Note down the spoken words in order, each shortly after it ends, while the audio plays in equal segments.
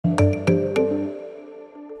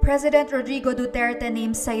President Rodrigo Duterte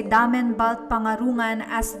named Saidamen Pangarungan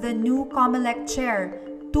as the new Comelec chair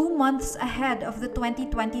 2 months ahead of the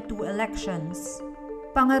 2022 elections.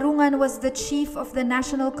 Pangarungan was the chief of the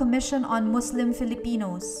National Commission on Muslim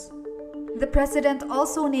Filipinos. The president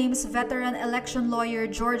also names veteran election lawyer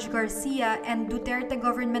George Garcia and Duterte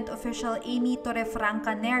government official Amy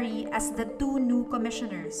Torrefranca-Neri as the 2 new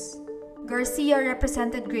commissioners. Garcia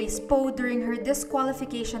represented Grace Poe during her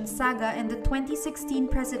disqualification saga in the 2016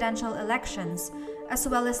 presidential elections, as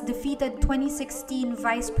well as defeated 2016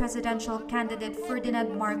 vice presidential candidate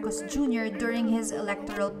Ferdinand Marcos Jr. during his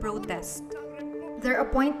electoral protest. Their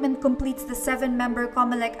appointment completes the 7-member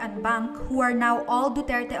Comelec and Bank, who are now all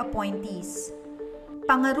Duterte appointees.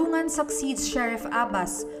 Pangarungan succeeds Sheriff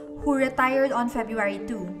Abbas, who retired on February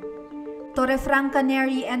 2.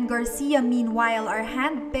 Torrefranca-Neri and Garcia, meanwhile, are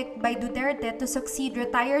handpicked by Duterte to succeed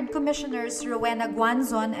retired commissioners Rowena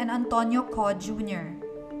Guanzon and Antonio Co. Jr.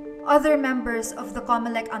 Other members of the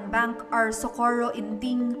Comelec and Bank are Socorro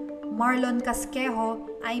Inting, Marlon Casquejo,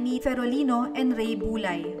 Aimee Ferolino, and Ray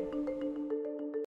Bulay.